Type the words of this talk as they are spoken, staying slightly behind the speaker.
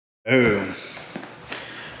Boom.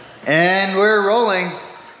 And we're rolling.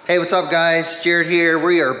 Hey, what's up guys? Jared here.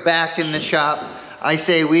 We are back in the shop. I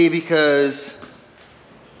say we because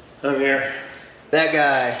I'm here. That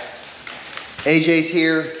guy, AJ's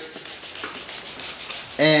here.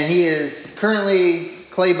 And he is currently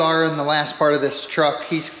clay barring the last part of this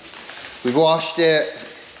truck. We've washed it,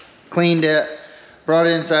 cleaned it, brought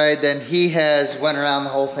it inside, then he has went around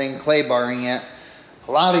the whole thing clay barring it.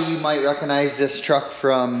 A lot of you might recognize this truck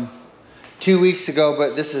from 2 weeks ago,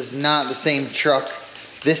 but this is not the same truck.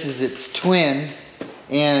 This is its twin,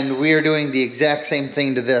 and we are doing the exact same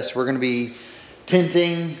thing to this. We're gonna be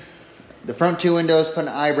tinting the front two windows, putting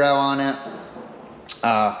an eyebrow on it,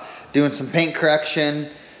 doing some paint correction,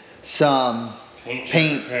 some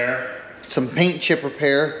paint chip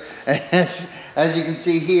repair. As you can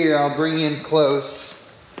see here, I'll bring you in close.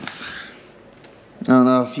 I don't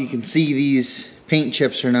know if you can see these paint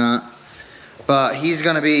chips or not, but he's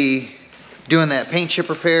gonna be doing that paint chip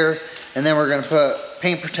repair, and then we're gonna put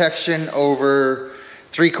paint protection over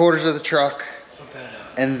 3/4 of the truck.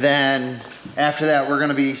 And then after that, we're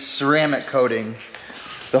gonna be ceramic coating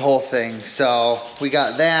the whole thing. So we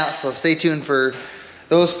got that, so stay tuned for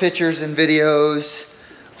those pictures and videos.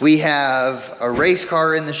 We have a race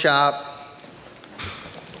car in the shop.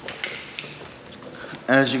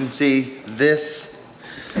 As you can see, this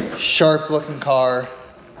sharp looking car.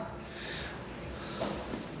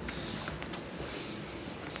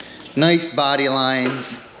 Nice body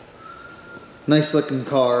lines, nice looking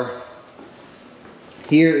car.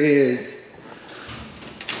 Here is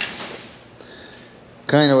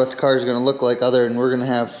kind of what the car is going to look like, other than we're going to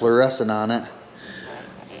have fluorescent on it.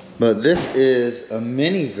 But this is a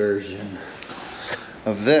mini version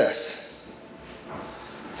of this.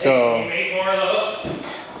 So, hey, can you make more of those?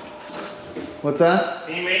 What's that?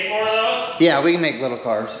 Can you make more of those? Yeah, we can make little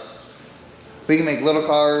cars. We can make little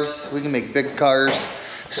cars, we can make big cars,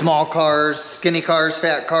 small cars, skinny cars,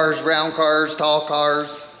 fat cars, round cars, tall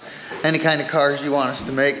cars, any kind of cars you want us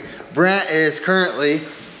to make. Brent is currently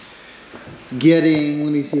getting,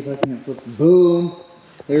 let me see if I can flip, boom.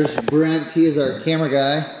 There's Brent, he is our camera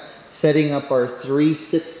guy, setting up our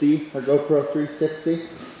 360, our GoPro 360.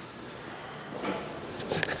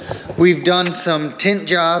 We've done some tint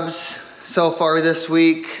jobs so far this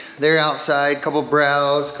week. They're outside, couple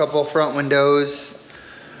brows, couple front windows.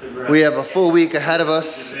 We have a full week ahead of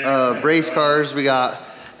us of race cars. We got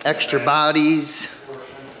extra bodies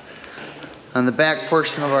on the back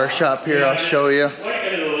portion of our shop here. I'll show you. Like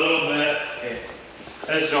it a little bit.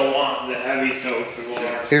 I just don't want the heavy soap.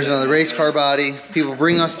 Here's another race car body. People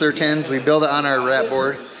bring us their tins. We build it on our wrap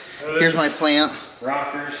board. Here's my plant.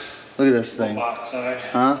 Rockers. Look at this thing.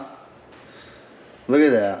 Huh? Look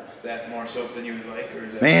at that. Is that more soap than you would like, or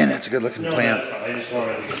is that? Man, that's a good looking plant. I just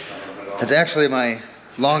wanted to get some of it off. It's actually my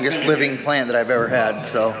longest living plant that I've ever had,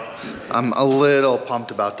 so I'm a little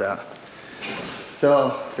pumped about that.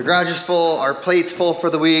 So the garage is full, our plate's full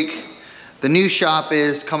for the week. The new shop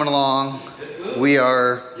is coming along. We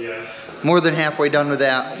are more than halfway done with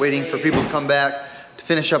that, waiting for people to come back to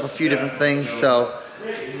finish up a few different things. So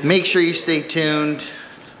make sure you stay tuned.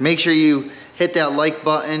 Make sure you hit that like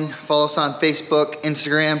button, follow us on Facebook,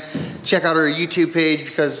 Instagram. Check out our YouTube page,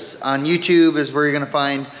 because on YouTube is where you're gonna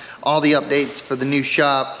find all the updates for the new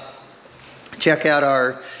shop. Check out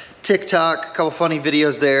our TikTok, a couple funny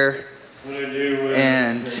videos there.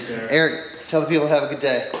 And Eric, tell the people have a good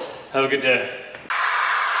day. Have a good day.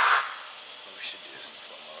 We should do this in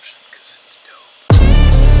slow motion because it's dope.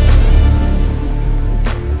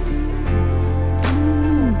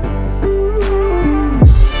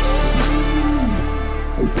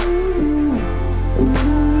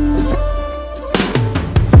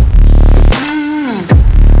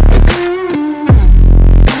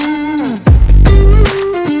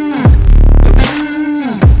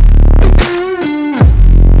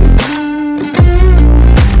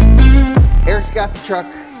 Got the truck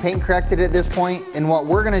paint corrected at this point, and what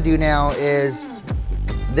we're gonna do now is,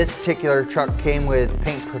 this particular truck came with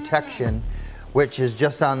paint protection, which is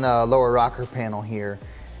just on the lower rocker panel here.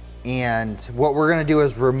 And what we're gonna do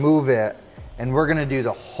is remove it, and we're gonna do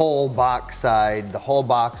the whole box side, the whole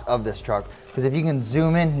box of this truck. Because if you can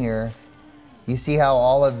zoom in here, you see how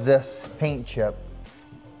all of this paint chip,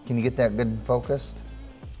 can you get that good and focused?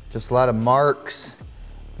 Just a lot of marks.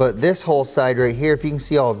 But this whole side right here, if you can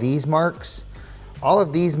see all these marks, all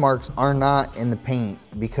of these marks are not in the paint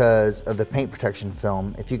because of the paint protection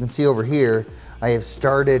film. If you can see over here, I have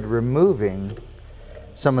started removing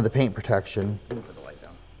some of the paint protection.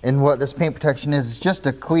 And what this paint protection is just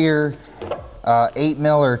a clear 8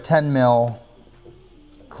 mil or 10 mil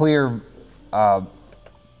clear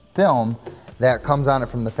film that comes on it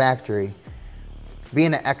from the factory.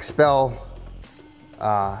 Being an XPEL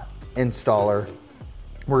installer,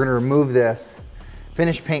 we're gonna remove this,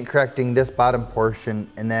 finish paint correcting this bottom portion,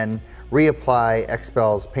 and then reapply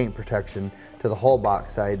XPEL's paint protection to the whole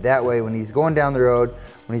box side. That way, when he's going down the road,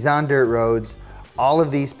 when he's on dirt roads, all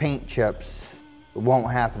of these paint chips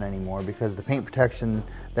won't happen anymore, because the paint protection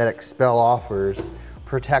that XPEL offers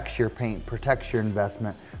protects your paint, protects your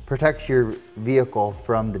investment, protects your vehicle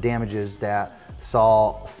from the damages that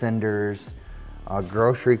salt, cinders,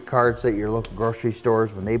 grocery carts at your local grocery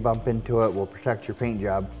stores, when they bump into it, will protect your paint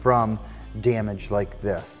job from damage like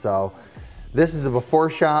this. So this is a before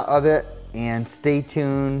shot of it, and stay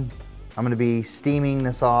tuned. I'm gonna be steaming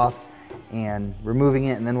this off and removing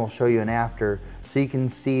it, and then we'll show you an after, so you can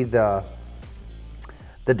see the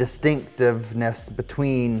distinctiveness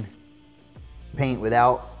between paint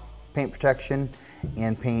without paint protection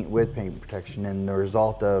and paint with paint protection, and the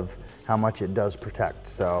result of how much it does protect.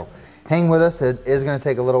 So hang with us. It is going to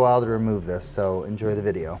take a little while to remove this, so enjoy the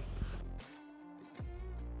video.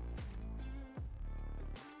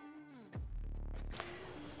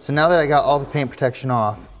 So now that I got all the paint protection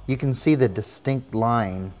off, you can see the distinct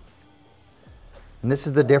line, and this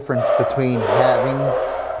is the difference between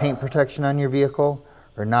having paint protection on your vehicle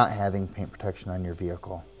or not having paint protection on your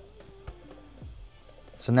vehicle.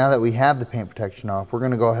 So now that we have the paint protection off, we're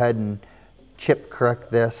going to go ahead and chip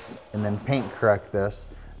correct this and then paint correct this.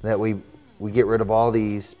 That we get rid of all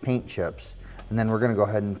these paint chips, and then we're going to go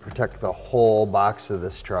ahead and protect the whole box of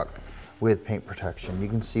this truck with paint protection. You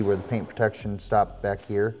can see where the paint protection stopped back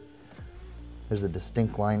here. There's a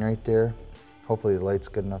distinct line right there. Hopefully the light's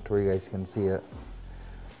good enough to where you guys can see it.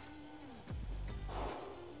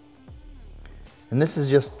 And this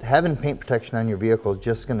is just, having paint protection on your vehicle is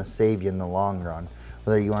just going to save you in the long run.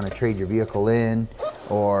 Whether you want to trade your vehicle in,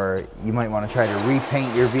 or you might want to try to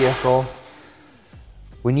repaint your vehicle.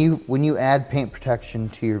 When you add paint protection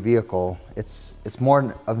to your vehicle, it's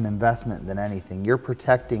more of an investment than anything. You're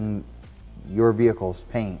protecting your vehicle's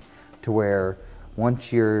paint to where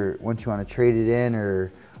once you want to trade it in,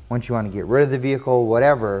 or once you want to get rid of the vehicle,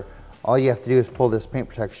 whatever, all you have to do is pull this paint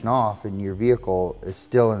protection off and your vehicle is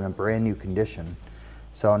still in a brand new condition.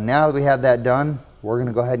 So now that we have that done, we're going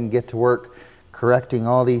to go ahead and get to work correcting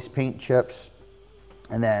all these paint chips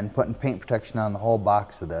and then putting paint protection on the whole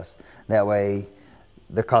box of this. That way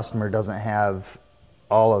the customer doesn't have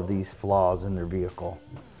all of these flaws in their vehicle,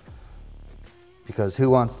 because who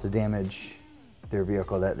wants to damage their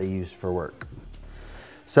vehicle that they use for work?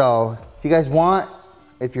 So if you guys want,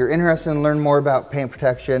 if you're interested in learning more about paint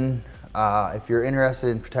protection, if you're interested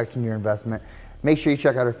in protecting your investment, make sure you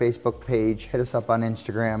check out our Facebook page, hit us up on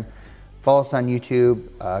Instagram, follow us on YouTube,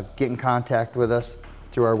 get in contact with us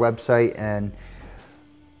through our website, and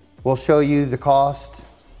we'll show you the cost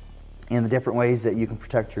and the different ways that you can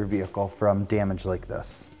protect your vehicle from damage like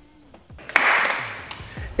this.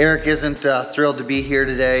 Eric isn't thrilled to be here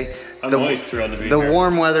today. I'm always thrilled to be here. The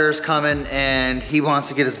warm weather is coming and he wants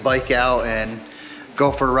to get his bike out and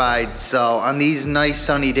go for a ride. So on these nice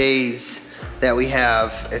sunny days that we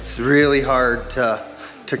have, it's really hard to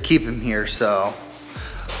keep him here, so.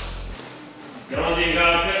 No one's even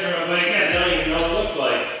got a picture of my bike yet. They don't even know what it looks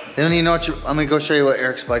like. They don't even know what I'm gonna go show you what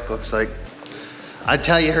Eric's bike looks like. I'd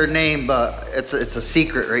tell you her name, but it's a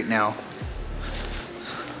secret right now.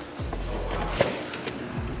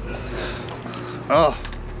 Oh,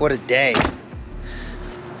 what a day.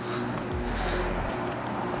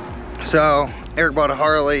 So, Eric bought a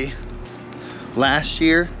Harley last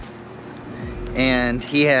year, and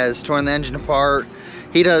he has torn the engine apart.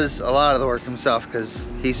 He does a lot of the work himself because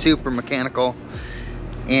he's super mechanical.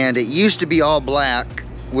 And it used to be all black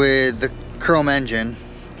with the chrome engine.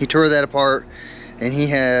 He tore that apart, and he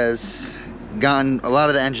has gotten a lot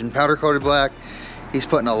of the engine powder coated black. He's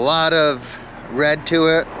putting a lot of red to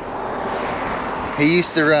it. He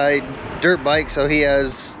used to ride dirt bikes, so he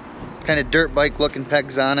has kind of dirt bike looking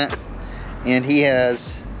pegs on it. And he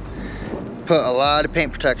has put a lot of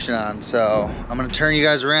paint protection on. So I'm gonna turn you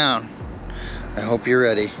guys around. I hope you're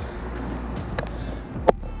ready.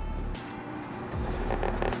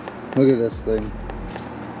 Look at this thing.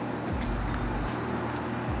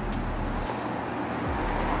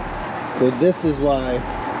 So this is why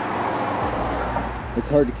it's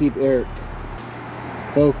hard to keep Eric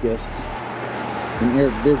focused and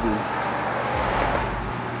Eric busy,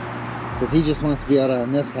 because he just wants to be out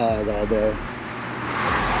on this hog all day.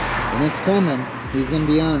 And it's coming. He's gonna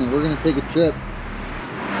be on it. We're gonna take a trip.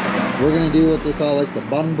 We're gonna do what they call like the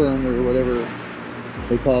bun burn or whatever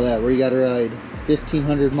they call that, where you gotta ride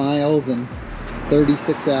 1,500 miles in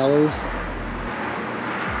 36 hours.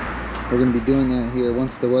 We're gonna be doing that here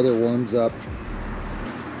once the weather warms up.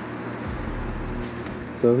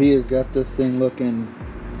 So he has got this thing looking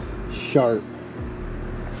sharp.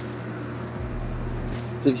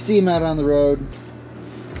 So if you see him out on the road,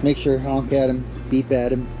 make sure you honk at him, beep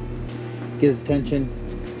at him, get his attention.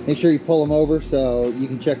 Make sure you pull him over so you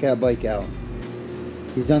can check that bike out.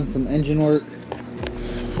 He's done some engine work.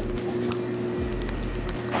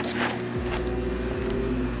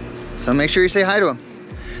 So make sure you say hi to him.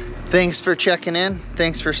 Thanks for checking in.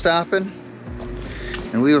 Thanks for stopping.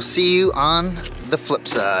 And we will see you on the flip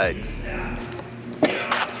side.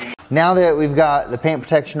 Now that we've got the paint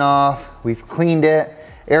protection off, we've cleaned it.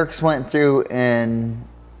 Eric's went through and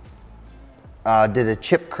did a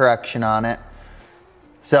chip correction on it.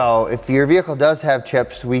 So if your vehicle does have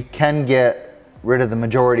chips, we can get rid of the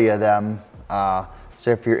majority of them.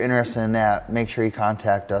 So if you're interested in that, make sure you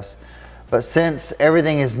contact us. But since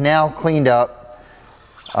everything is now cleaned up,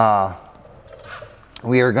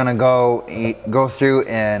 we are gonna go through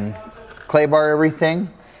and clay bar everything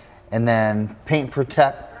and then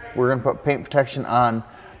we're gonna put paint protection on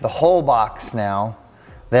the whole box now.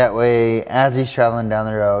 That way, as he's traveling down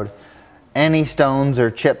the road, any stones or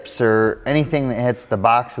chips or anything that hits the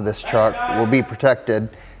box of this truck will be protected.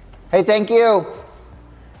 Hey, thank you.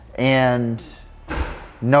 And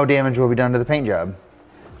no damage will be done to the paint job.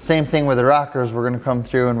 Same thing with the rockers. We're gonna come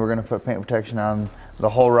through and we're gonna put paint protection on the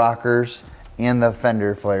whole rockers and the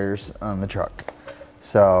fender flares on the truck.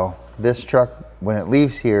 So this truck, when it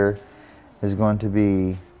leaves here, is going to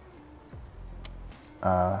be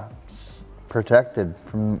protected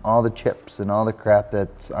from all the chips and all the crap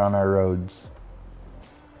that's on our roads.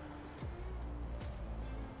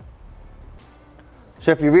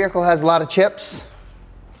 So if your vehicle has a lot of chips,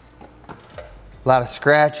 a lot of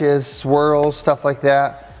scratches, swirls, stuff like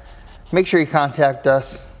that, make sure you contact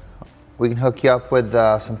us. We can hook you up with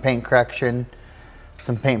some paint correction,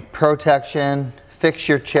 some paint protection, fix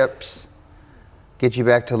your chips, get you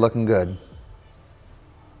back to looking good.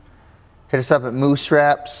 Hit us up at Moose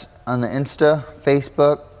Wraps on the Insta,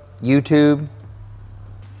 Facebook, YouTube,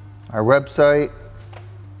 our website,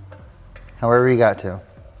 however you got to.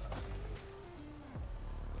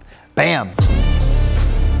 Bam!